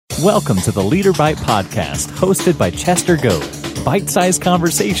Welcome to the Leader Bite Podcast, hosted by Chester Goad. Bite-sized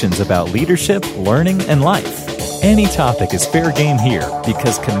conversations about leadership, learning, and life. Any topic is fair game here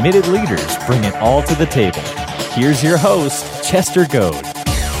because committed leaders bring it all to the table. Here's your host, Chester Goad.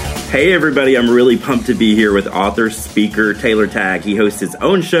 Hey everybody, I'm really pumped to be here with author, speaker, Taylor Tagg. He hosts his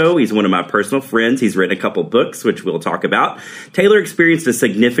own show. He's one of my personal friends. He's written a couple books, which we'll talk about. Taylor experienced a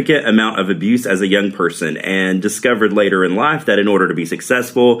significant amount of abuse as a young person and discovered later in life that in order to be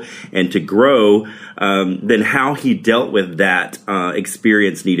successful and to grow, then how he dealt with that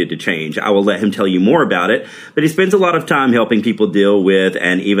experience needed to change. I will let him tell you more about it, but he spends a lot of time helping people deal with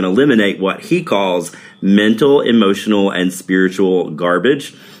and even eliminate what he calls mental, emotional, and spiritual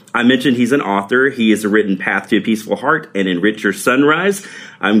garbage. I mentioned he's an author. He has written Path to a Peaceful Heart and Enrich Your Sunrise.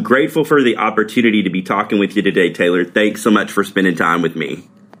 I'm grateful for the opportunity to be talking with you today, Taylor. Thanks so much for spending time with me.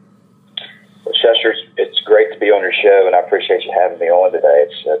 Well, Chester, it's great to be on your show, and I appreciate you having me on today.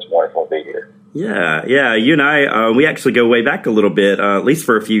 It's wonderful to be here. Yeah. You and I, we actually go way back a little bit, at least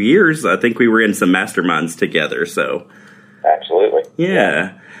for a few years. I think we were in some masterminds together. So, absolutely.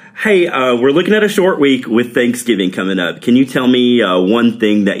 Yeah. Hey, we're looking at a short week with Thanksgiving coming up. Can you tell me one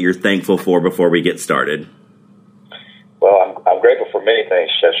thing that you're thankful for before we get started? Well, I'm grateful for many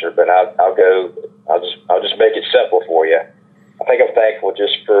things, Chester, but I'll just make it simple for you. I think I'm thankful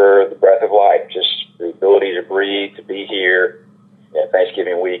just for the breath of life, just the ability to breathe, to be here.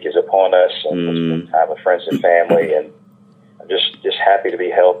 Thanksgiving week is upon us, and spend time with friends and family, and I'm just happy to be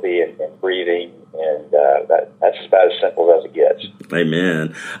healthy and breathing. And that's about as simple as it gets.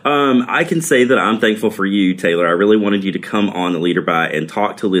 Amen. I can say that I'm thankful for you, Taylor. I really wanted you to come on the Leader Bite and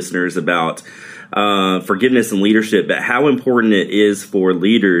talk to listeners about forgiveness and leadership, but how important it is for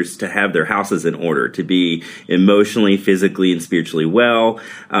leaders to have their houses in order, to be emotionally, physically, and spiritually well,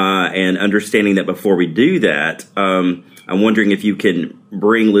 and understanding that before we do that, I'm wondering if you can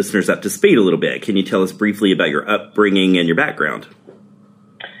bring listeners up to speed a little bit. Can you tell us briefly about your upbringing and your background?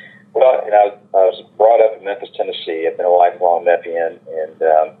 Well, I was brought up in Memphis, Tennessee. I've been a lifelong Memphian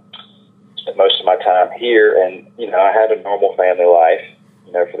and spent most of my time here. And, I had a normal family life,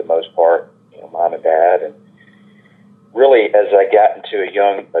 for the most part, mom and dad. And really, as I got into a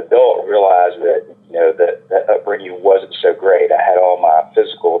young adult, realized that, that upbringing wasn't so great. I had all my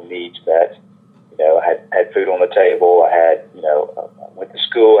physical needs met. I had food on the table. I had, I went to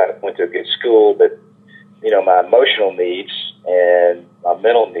school. I went to a good school, but, my emotional needs and my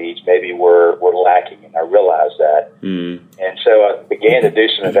mental needs maybe were lacking, and I realized that. And so I began to do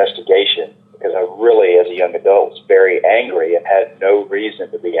some investigation because I really, as a young adult, was very angry and had no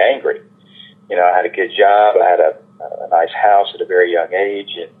reason to be angry. I had a good job. I had a nice house at a very young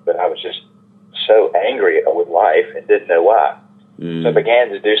age, but I was just so angry with life and didn't know why. So I began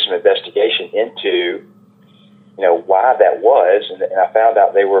to do some investigation into why that was, and I found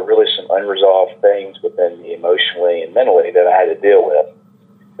out there were really some unresolved things within me emotionally and mentally that I had to deal with,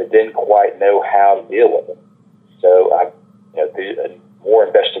 but didn't quite know how to deal with them. So I, did more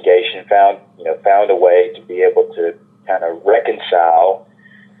investigation, found a way to be able to kind of reconcile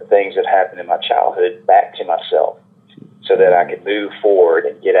the things that happened in my childhood back to myself, so that I could move forward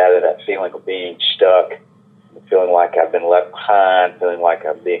and get out of that feeling of being stuck, feeling like I've been left behind, feeling like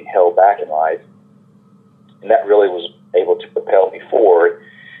I'm being held back in life. And that really was able to propel me forward.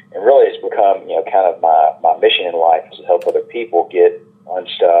 And really it's become, kind of my mission in life is to help other people get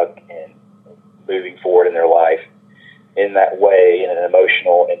unstuck and moving forward in their life in that way, in an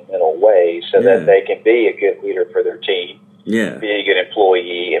emotional and mental way, so that they can be a good leader for their team, be a good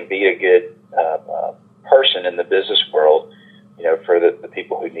employee, and be a good person in the business world, for the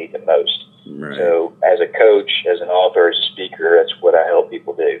people who need the most. Right. So as a coach, as an author, as a speaker, that's what I help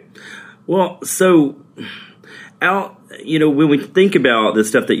people do. Well, so when we think about the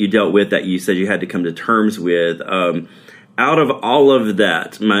stuff that you dealt with, that you said you had to come to terms with, out of all of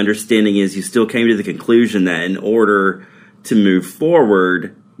that, my understanding is you still came to the conclusion that in order to move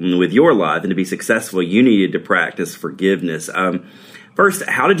forward with your life and to be successful, you needed to practice forgiveness. First,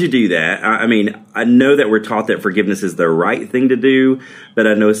 how did you do that? I mean, I know that we're taught that forgiveness is the right thing to do, but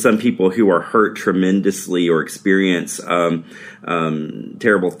I know some people who are hurt tremendously or experience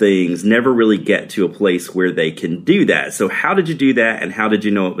terrible things never really get to a place where they can do that. So how did you do that, and how did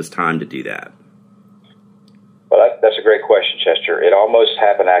you know it was time to do that? Well, that's a great question, Chester. It almost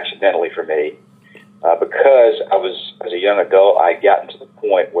happened accidentally for me because as a young adult, I had gotten to the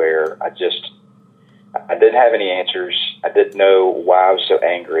point where I didn't have any answers. I didn't know why I was so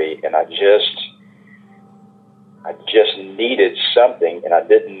angry, and I just needed something, and I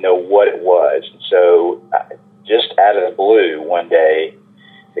didn't know what it was. And so, just out of the blue, one day,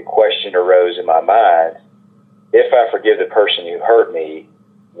 the question arose in my mind: if I forgive the person who hurt me,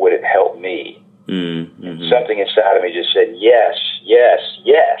 would it help me? Mm-hmm. And something inside of me just said, yes, yes,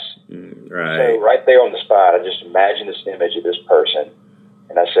 yes. Right. So right there on the spot, I just imagined this image of this person.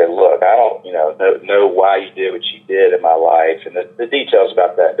 And I said, look, I don't, know why you did what you did in my life. And the details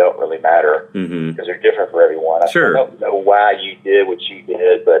about that don't really matter because they're different for everyone. Sure. I don't know why you did what you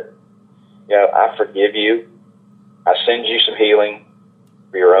did, but, I forgive you. I send you some healing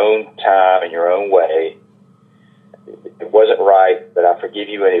for your own time and your own way. It wasn't right, but I forgive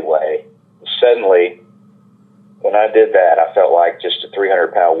you anyway. And suddenly, when I did that, I felt like just a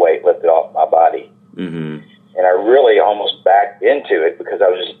 300-pound weight lifted off my body. Mm-hmm. And I really almost backed into it because I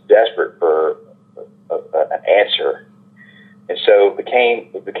was just desperate for an answer. And so it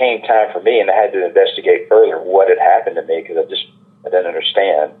became time for me, and I had to investigate further what had happened to me because I didn't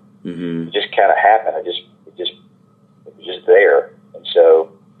understand. Mm-hmm. It just kind of happened. It was just there. And so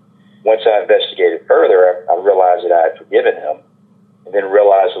once I investigated further, I realized that I had forgiven him, and then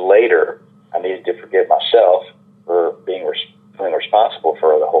realized later I needed to forgive myself for being responsible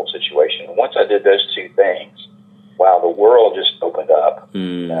for the whole situation. And once I did those two things, wow, the world just opened up.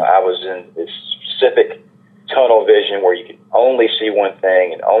 I was in this specific tunnel vision where you could only see one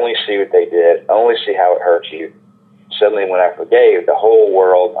thing and only see what they did, only see how it hurt you. Suddenly when I forgave, the whole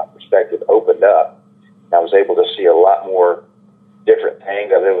world, my perspective opened up. And I was able to see a lot more different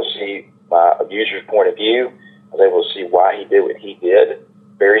things. I was able to see my abuser's point of view. I was able to see why he did what he did,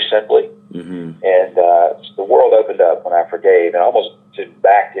 very simply. Mm-hmm. And the world opened up when I forgave, and I almost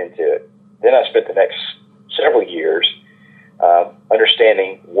backed into it. Then I spent the next several years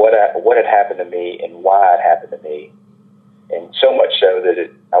understanding what had happened to me and why it happened to me, and so much so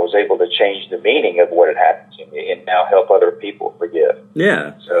that I was able to change the meaning of what had happened to me and now help other people forgive.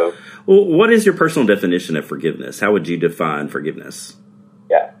 Yeah. So, well, what is your personal definition of forgiveness? How would you define forgiveness?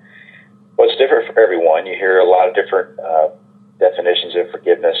 Yeah. Well, it's different for everyone. You hear a lot of different definitions of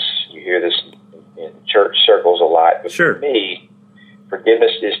forgiveness. You hear this in church circles a lot. But Sure. For me,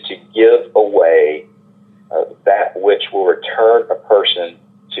 forgiveness is to give away that which will return a person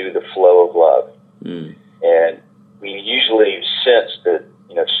to the flow of love. Mm. And we usually sense that,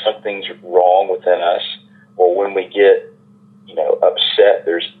 something's wrong within us, or when we get, upset,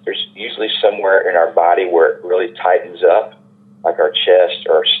 there's usually somewhere in our body where it really tightens up, like our chest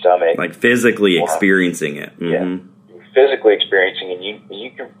or our stomach. Like physically experiencing it. Mm-hmm. Yeah. You're physically experiencing, and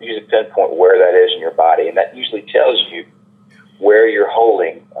you can usually pinpoint where that is in your body, and that usually tells you where you're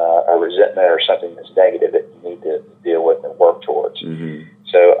holding a resentment or something that's negative that you need to deal with and work towards. Mm-hmm.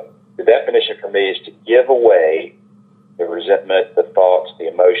 So the definition for me is to give away the resentment, the thoughts, the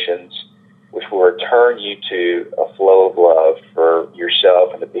emotions, which will return you to a flow of love for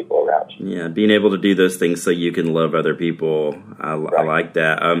yourself and the people around you. Yeah, being able to do those things so you can love other people. I like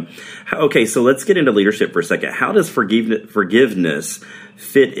that. Okay, so let's get into leadership for a second. How does forgiveness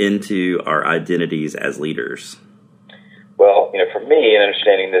fit into our identities as leaders? Well, for me, in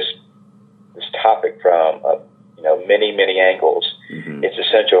understanding this topic from many angles, Mm-hmm. it's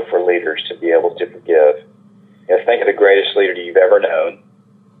essential for leaders to be able to forgive. Think of the greatest leader you've ever known,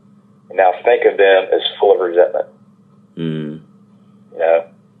 and now think of them as full of resentment. Mm.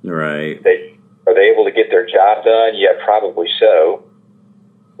 Right. Are they able to get their job done? Yeah, probably so.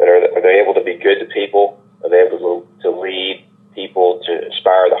 But are they able to be good to people? Are they able to lead people to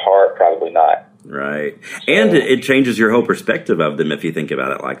inspire the heart? Probably not. Right. And it changes your whole perspective of them if you think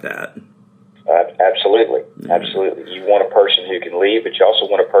about it like that. Absolutely. Mm-hmm. Absolutely. You want a person who can lead, but you also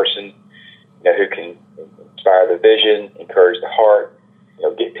want a person who can inspire the vision, encourage the heart,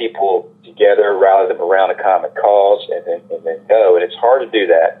 get people together, rally them around a common cause, and then go. And it's hard to do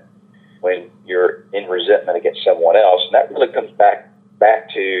that when you're in resentment against someone else. And that really comes back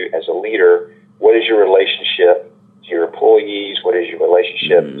to, as a leader, what is your relationship to your employees? What is your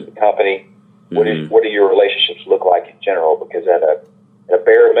relationship to the company? What do your relationships look like in general? Because at a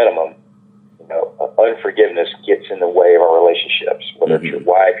bare minimum, unforgiveness gets in the way of our relationships, whether it's your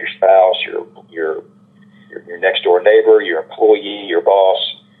wife, your spouse, your next door neighbor, your employee, your boss.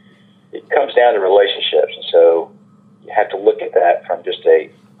 It comes down to relationships, and so you have to look at that from just a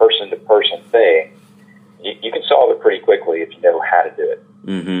person-to-person thing. You can solve it pretty quickly if you know how to do it.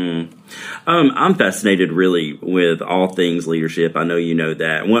 Mm-hmm. I'm fascinated really with all things leadership. I know you know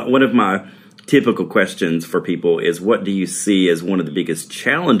that. One of my typical questions for people is, what do you see as one of the biggest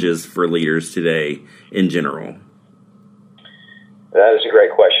challenges for leaders today in general? That is a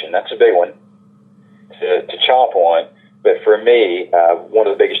great question. That's a big one to chomp on. But for me, one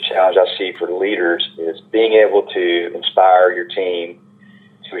of the biggest challenges I see for leaders is being able to inspire your team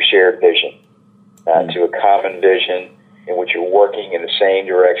to a shared vision, to a common vision in which you're working in the same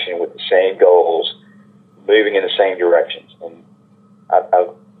direction with the same goals, moving in the same directions. And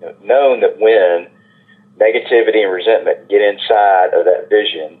known that when negativity and resentment get inside of that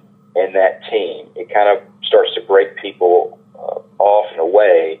vision and that team, it kind of starts to break people off in a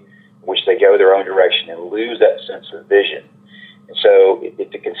way in which they go their own direction and lose that sense of vision. And so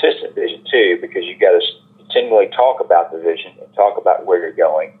it's a consistent vision too, because you got to continually talk about the vision and talk about where you're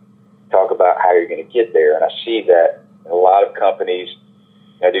going, talk about how you're going to get there. And I see that in a lot of companies.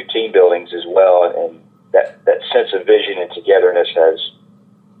 I do team buildings as well, and that sense of vision and togetherness has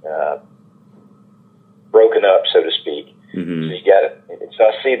broken up, so to speak. Mm-hmm. So you got it. So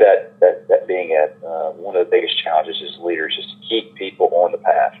I see that being one of the biggest challenges as leaders is to keep people on the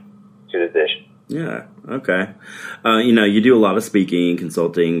path to the vision. Yeah. Okay. You do a lot of speaking,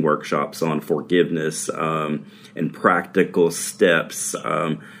 consulting, workshops on forgiveness and practical steps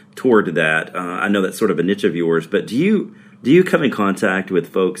toward that. I know that's sort of a niche of yours, but do you come in contact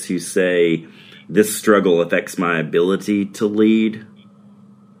with folks who say this struggle affects my ability to lead?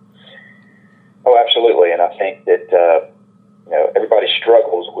 Oh, absolutely. And I think that everybody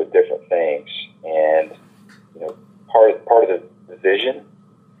struggles with different things, and part of the vision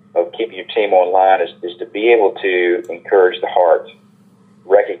of keeping your team online is to be able to encourage the heart,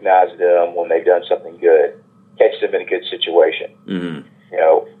 recognize them when they've done something good, catch them in a good situation. Mm-hmm.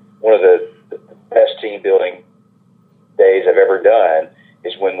 One of the best team building days I've ever done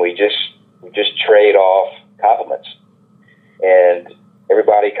is when we just trade off compliments, and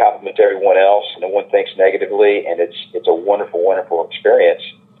everybody compliments everyone else. No one thinks negatively, and it's a wonderful, wonderful experience.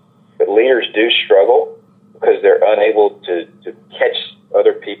 But leaders do struggle because they're unable to catch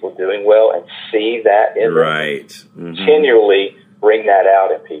other people doing well and see that in right. them. Mm-hmm. Continually bring that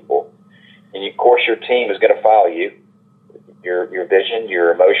out in people, and of course your team is going to follow you. Your vision,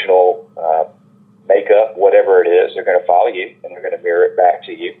 your emotional makeup, whatever it is, they're going to follow you, and they're going to mirror it back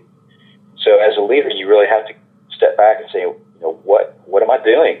to you. So as a leader, you really have to step back and say, what am I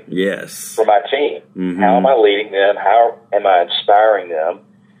doing? Yes. For my team? Mm-hmm. How am I leading them? How am I inspiring them?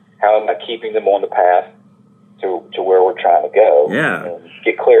 How am I keeping them on the path to where we're trying to go? Yeah. And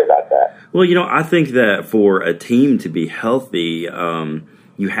get clear about that. Well, I think that for a team to be healthy,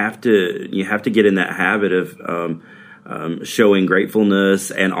 you have to get in that habit of showing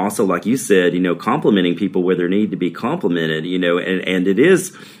gratefulness, and also, like you said, complimenting people where they need to be complimented, and it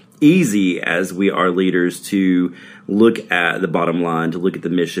is easy as we are leaders to look at the bottom line, to look at the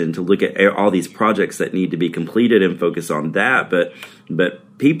mission, to look at all these projects that need to be completed and focus on that.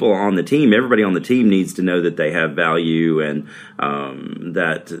 But people on the team, everybody on the team needs to know that they have value, and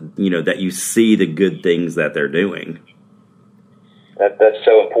that you see the good things that they're doing. That's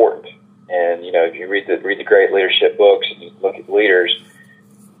so important. And if you read the great leadership books and you look at leaders,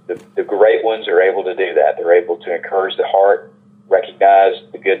 the great ones are able to do that. They're able to encourage the heart, recognize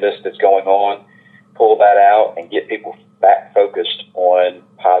the goodness that's going on, pull that out, and get people back focused on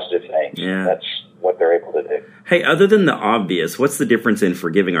positive things. Yeah. That's what they're able to do. Hey, other than the obvious, what's the difference in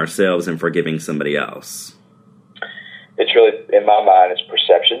forgiving ourselves and forgiving somebody else? It's really, in my mind, it's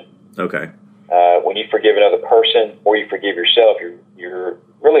perception. Okay. When you forgive another person or you forgive yourself, you're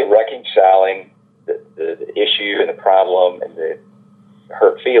really reconciling the issue and the problem and the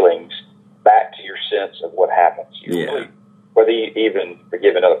hurt feelings back to your sense of what happens. Really, whether you even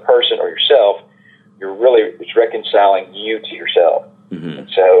forgive another person or yourself, it's reconciling you to yourself. Mm-hmm. And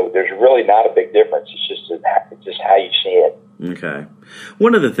so there's really not a big difference. It's just how you see it. Okay.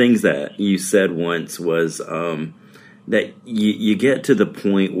 One of the things that you said once was that you get to the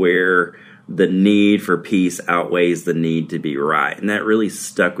point where the need for peace outweighs the need to be right. And that really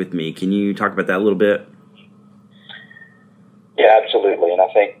stuck with me. Can you talk about that a little bit? Yeah, absolutely. And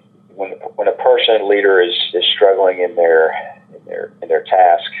I think when a person, leader, is struggling in their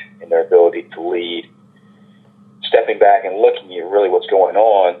task, in their ability to lead, stepping back and looking at really what's going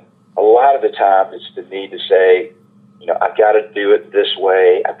on, a lot of the time it's the need to say, I've got to do it this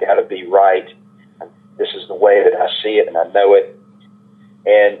way. I've got to be right. This is the way that I see it and I know it.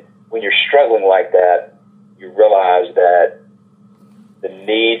 And when you're struggling like that, you realize that the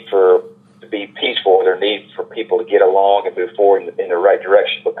need to be peaceful, their need for people to get along and move forward in the right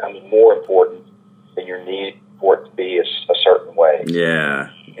direction becomes more important than your need for it to be a certain way. Yeah.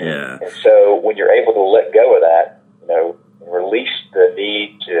 And so when you're able to let go of that, and release the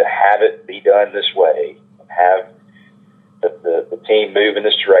need to have it be done this way, and have the team move in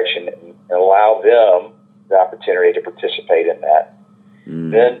this direction, and allow them the opportunity to participate in that,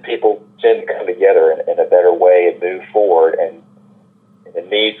 then people tend to come together in a better way and move forward, and the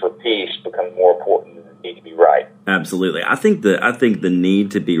need for peace becomes more important than the need to be right. Absolutely. I think the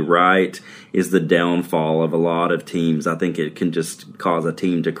need to be right is the downfall of a lot of teams. I think it can just cause a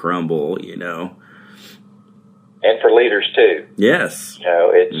team to crumble, and for leaders too. Yes.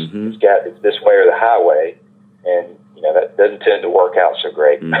 It's this way or the highway, and that doesn't tend to work out so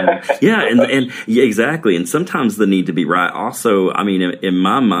great. Yeah, and yeah, exactly. And sometimes the need to be right. Also, I mean, in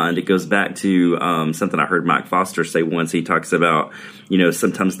my mind, it goes back to something I heard Mike Foster say once. He talks about,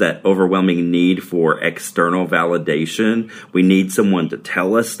 sometimes that overwhelming need for external validation. We need someone to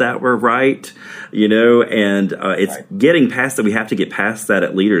tell us that we're right, and it's right. Getting past that. We have to get past that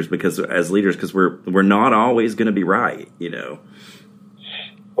as leaders, because we're not always going to be right, Well,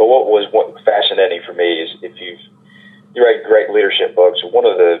 what was fascinating for me is if you write great leadership books. One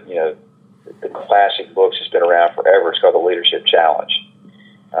of the classic books that's been around forever. It's called The Leadership Challenge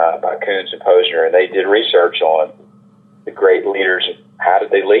by Koons and Posner, and they did research on the great leaders and how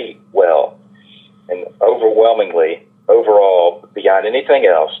did they lead well. And overwhelmingly, overall, beyond anything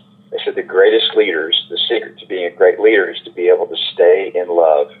else, they said the greatest leaders, the secret to being a great leader is to be able to stay in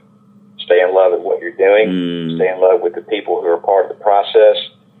love. Stay in love with what you're doing. Stay in love with the people who are part of the process.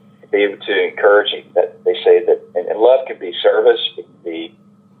 Be able to encourage that. They say that, and love can be service, it can be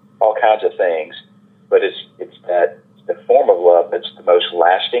all kinds of things, but it's the form of love that's the most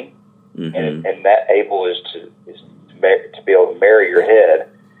lasting, and that is to be able to marry your head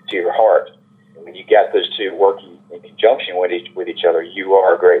to your heart. And when you got those two working in conjunction with each other, you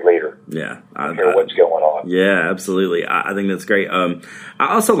are a great leader. Yeah, I don't care what's going on. Yeah, absolutely. I think that's great. I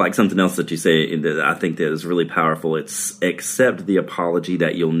also like something else that you say that I think that is really powerful. It's accept the apology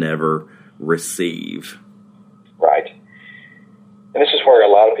that you'll never receive. Right. And this is where a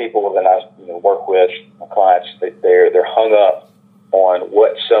lot of people that I work with, my clients, they're hung up on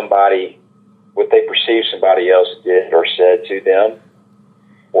what they perceive somebody else did or said to them,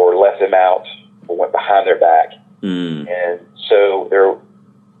 or left them out, or went behind their back. And so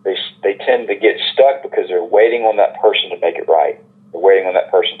they tend to get stuck because they're waiting on that person to make it right. They're waiting on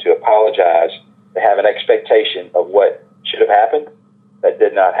that person to apologize. They have an expectation of what should have happened that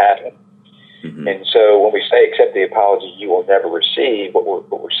did not happen. And so when we say accept the apology you will never receive, what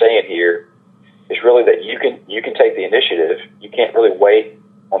we're saying here is really that you can take the initiative. You can't really wait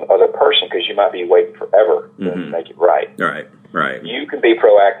on the other person because you might be waiting forever to make it right. Right. You can be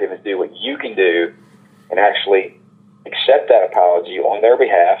proactive and do what you can do and actually accept that apology on their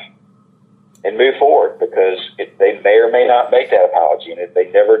behalf and move forward, because they may or may not make that apology. And if they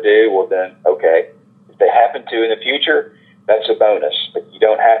never do, well then, okay. If they happen to in the future, that's a bonus. But you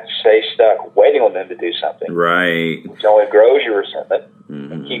don't have to stay stuck waiting on them to do something. Right. Which only grows your resentment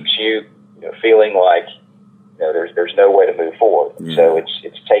and keeps you feeling like there's no way to move forward. Yeah. So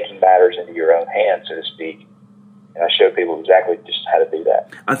it's taking matters into your own hands, so to speak. And I show people exactly just how to do that.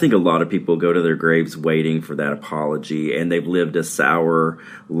 I think a lot of people go to their graves waiting for that apology, and they've lived a sour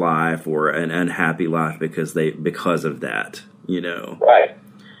life or an unhappy life because of that. Right.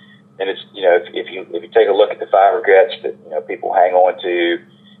 And it's if you take a look at the 5 regrets that people hang on to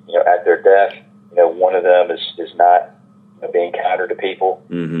at their death, one of them is not being kinder to people.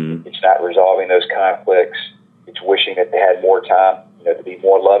 It's not resolving those conflicts. It's wishing that they had more time to be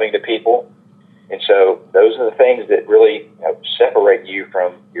more loving to people. And so those are the things that really separate you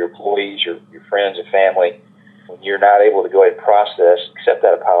from your employees, your friends and family, when you're not able to go ahead and process, accept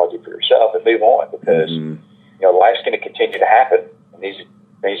that apology for yourself and move on, because life's going to continue to happen, and these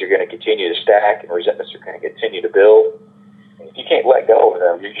things are going to continue to stack, and resentments are going to continue to build. And if you can't let go of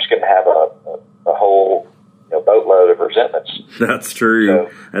them, you're just going to have a whole boatload of resentments. That's true.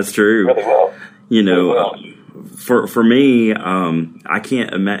 That's true. Really well. Really well. For me, I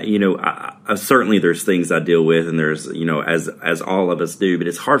can't imagine. Certainly there's things I deal with, and there's as all of us do. But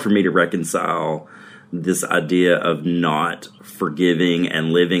it's hard for me to reconcile this idea of not forgiving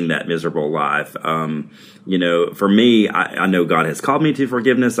and living that miserable life. For me, I know God has called me to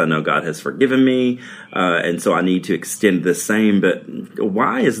forgiveness. I know God has forgiven me, and so I need to extend the same. But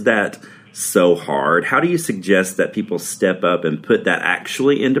why is that so hard? How do you suggest that people step up and put that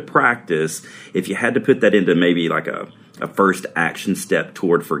actually into practice? If you had to put that into maybe like a first action step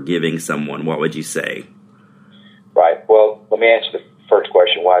toward forgiving someone, what would you say? Right. Well, let me answer the first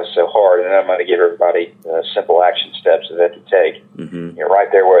question, why is it so hard? And then I'm going to give everybody simple action steps that they can take, right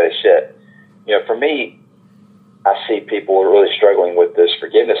there where they sit. For me, I see people really struggling with this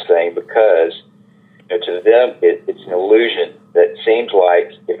forgiveness thing because to them, it's an illusion that seems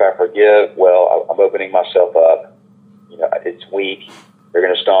like if I forgive, well, I'm opening myself up. It's weak. They're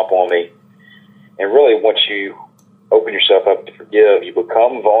going to stomp on me. And really, once you open yourself up to forgive, you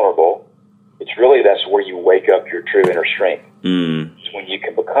become vulnerable. It's really, that's where you wake up your true inner strength. It's when you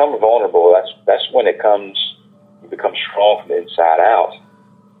can become vulnerable, that's when you become strong from the inside out.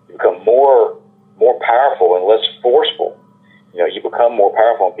 You become more powerful and less forceful. You become more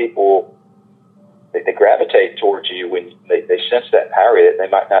powerful, and people they gravitate towards you when they sense that power. They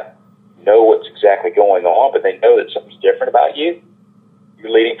might not know what's exactly going on, but they know that something's different about you.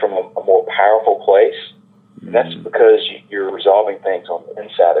 You're leading from a more powerful place, and that's because you're resolving things on the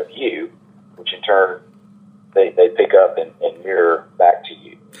inside of you, which in turn they pick up and mirror back to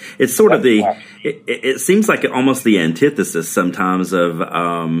you. It's sort of it seems like almost the antithesis sometimes of,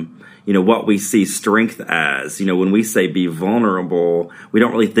 what we see strength as. When we say be vulnerable, we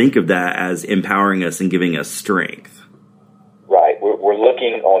don't really think of that as empowering us and giving us strength. Right. We're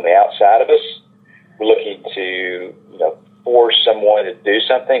looking on the outside of us. We're looking to, force someone to do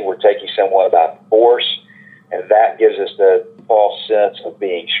something. We're taking someone by force, and that gives us the false sense of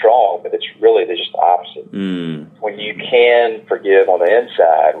being strong, but it's really just the opposite. When you can forgive on the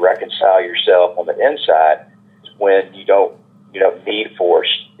inside, reconcile yourself on the inside, is when you don't need force.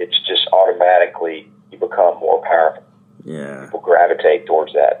 It's just automatically you become more powerful. Yeah. People gravitate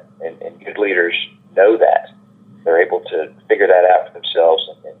towards that, and good leaders know that. They're able to figure that out for themselves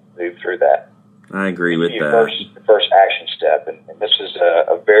and move through that. I agree with that. The first action step, and this is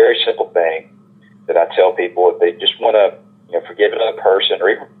a very simple thing that I tell people if they just want to forgive another person, or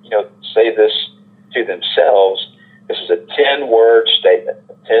even say this to themselves. This is a 10-word statement.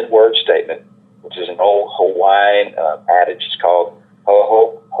 A 10-word statement, which is an old Hawaiian adage. It's called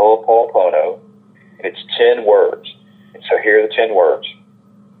Ho'oponopono, and it's 10 words. And so here are the 10 words.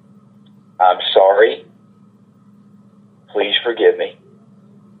 I'm sorry. Please forgive me.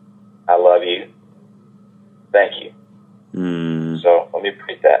 I love you. Thank you. So let me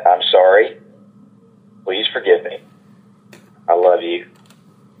repeat that. I'm sorry. Please forgive me. I love you.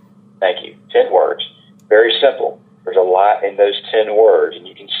 Thank you. 10 words. Very simple. There's a lot in those 10 words. And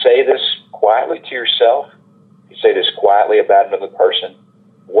you can say this quietly to yourself. You say this quietly about another person.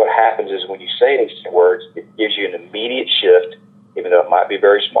 What happens is when you say these 10 words, it gives you an immediate shift, even though it might be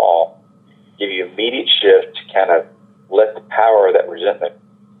very small, give you an immediate shift to kind of let the power of that resentment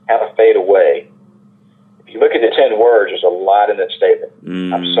kind of fade away. If you look at the 10 words, there's a lot in that statement.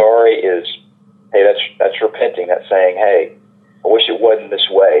 I'm sorry is, hey, that's repenting. That's saying, hey, I wish it wasn't this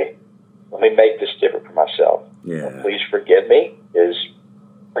way. Let me make this different for myself. Yeah. Please forgive me is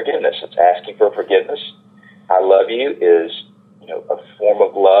forgiveness. It's asking for forgiveness. I love you is, a form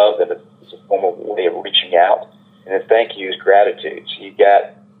of love, and it's a form of way of reaching out. And then thank you is gratitude. So you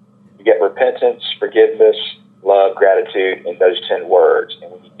get repentance, forgiveness, love, gratitude in those 10 words.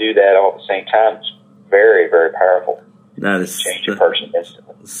 And when you do that all at the same time, it's very, very powerful. That is change a person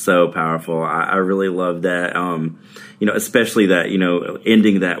instantly. So powerful. I really love that. Especially that,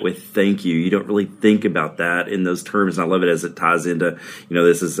 ending that with thank you. You don't really think about that in those terms. And I love it as it ties into,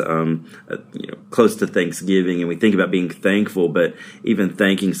 this is, close to Thanksgiving, and we think about being thankful, but even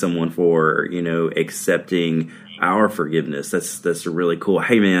thanking someone for, accepting our forgiveness. That's really cool.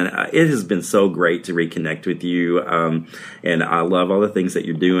 Hey man, it has been so great to reconnect with you. And I love all the things that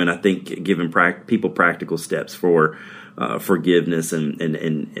you're doing. I think giving people practical steps for forgiveness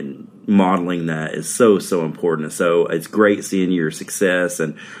and modeling that is so important. So it's great seeing your success.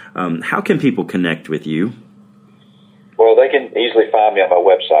 And how can people connect with you? Well, they can easily find me on my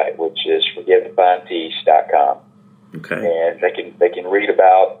website, which is forgiveandfindpeace.com. Okay. And they can read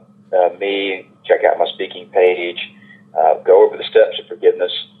about me, check out my speaking page, go over the steps of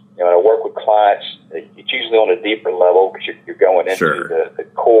forgiveness. When I work with clients, it's usually on a deeper level because you're going into the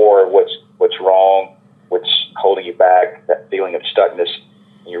core of what's wrong, what's holding you back, that feeling of stuckness,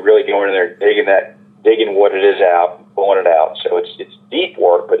 and you're really going in there digging what it is out, and pulling it out. So it's deep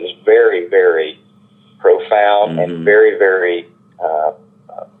work, but it's very, very profound and very, very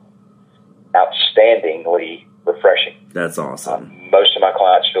outstandingly refreshing. That's awesome. Most of my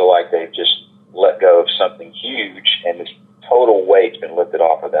clients feel like they've just let go of something huge, and this total weight's been lifted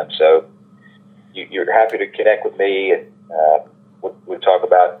off of them. So you're happy to connect with me, and we'll talk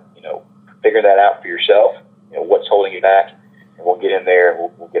about figuring that out for yourself. What's holding you back, and we'll get in there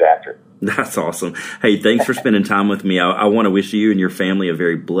and we'll get after it. That's awesome. Hey, thanks for spending time with me. I want to wish you and your family a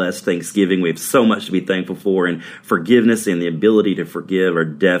very blessed Thanksgiving. We have so much to be thankful for, and forgiveness and the ability to forgive are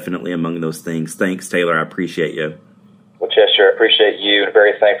definitely among those things. Thanks, Taylor. I appreciate you. Well, Chester, I appreciate you, and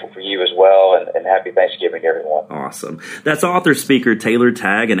very thankful for you as well, and happy Thanksgiving to everyone. Awesome. That's author, speaker Taylor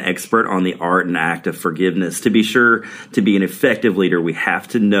Tagg, an expert on the art and act of forgiveness. To be sure to be an effective leader, we have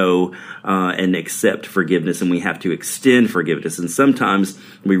to know and accept forgiveness, and we have to extend forgiveness, and sometimes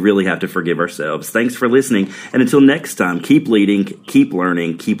we really have to forgive ourselves. Thanks for listening, and until next time, keep leading, keep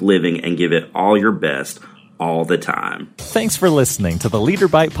learning, keep living, and give it all your best all the time. Thanks for listening to the Leader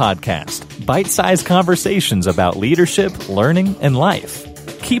Bite Podcast, bite-sized conversations about leadership, learning, and life.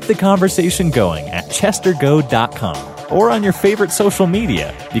 Keep the conversation going at chestergo.com. or on your favorite social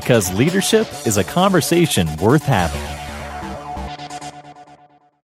media, because leadership is a conversation worth having.